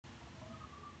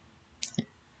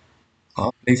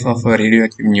half-life of a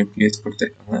radioactive nucleus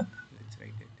கொடுத்திருக்காங்க. Let's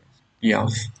write it as T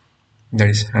of, that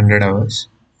is 100 hours.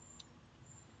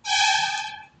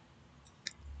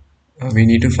 We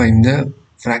need to find the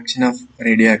fraction of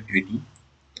radioactivity.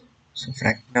 So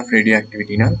fraction of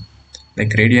radioactivity na,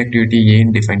 like radioactivity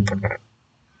ஏன்னு define பண்றேன்.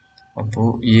 அப்போ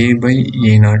A by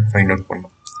A naught find out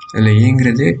பண்ணோம். இதில்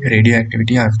ஏங்கிறது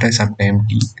radioactivity after some time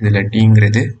t, இதில்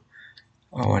tங்கிறது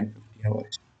 150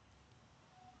 hours.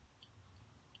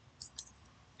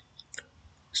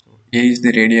 So A is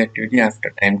the radioactivity after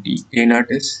time t. A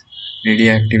naught is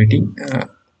radioactivity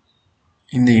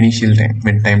in the initial time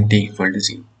when time t equal to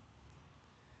 0.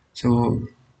 So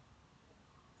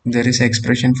there is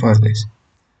expression for this.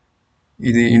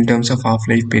 இது in terms of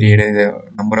half-life period, the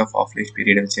number of half-life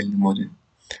period வச்சு எழுதும்போது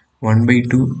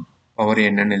 1/2 power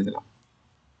n ன்னு எழுதலாம்.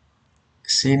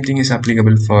 Same thing is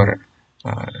applicable for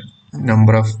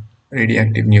number of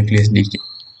radioactive nucleus decay.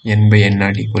 N by n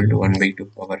naught equal to 1/2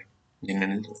 power n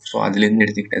ன்னு எழுதுவோம். So அதுலேருந்து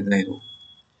எடுத்துக்கிட்டது தான் இதுவும்.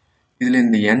 இதில்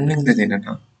இந்த nங்கிறது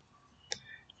என்னன்னா,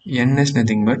 n is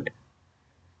nothing but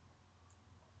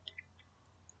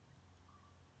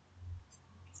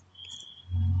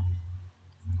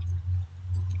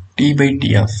t by t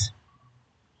of.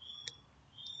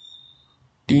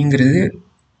 tங்கிறது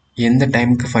எந்த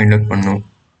டைமுக்கு ஃபைண்ட் அவுட் பண்ணும்,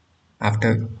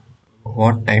 after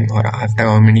what time or after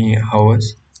how many hours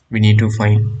we need to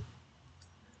find.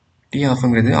 t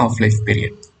ஆஃப்ங்கிறது of life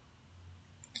period.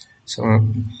 So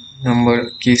நம்ம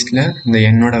கேஸில் இந்த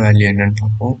என்னோட வேல்யூ என்னன்னு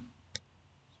பார்ப்போம்.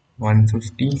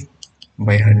 150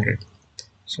 by 100.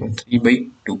 So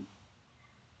 3/2.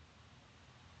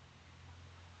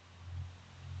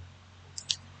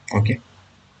 Okay.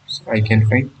 So I can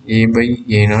find A by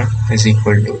A naught is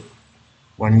equal to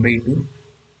 1/2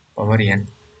 power n,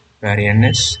 where n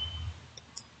is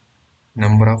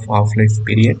number of half-life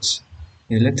periods.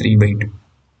 இதில் 3/2.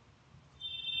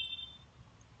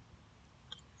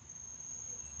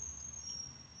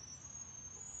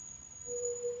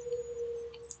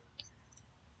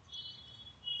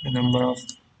 The number of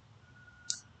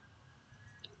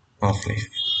half-life.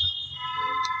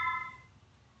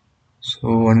 So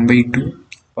 1/2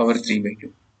 power 3/2.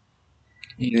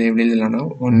 இது எப்படி எழுதலாம்னா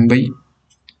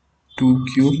 1/2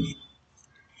 cube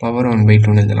power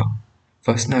 1/2ன்னு எழுதலாம்.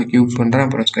 First நான் cube பண்ணுறேன்,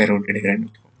 அப்புறம் square root எடுக்கிறேன்.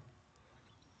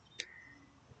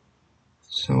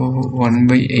 So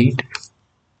 1/8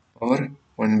 power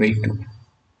 1/2.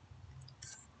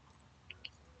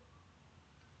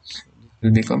 So this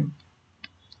will become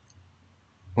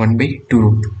 1/2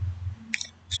 root.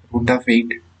 So root of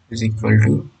 8 is equal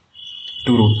to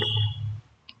 2 root.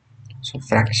 So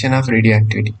fraction of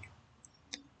radioactivity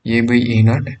A by A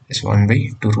naught is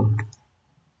 1/2 root.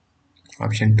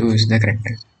 Option 2 is the correct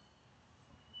answer.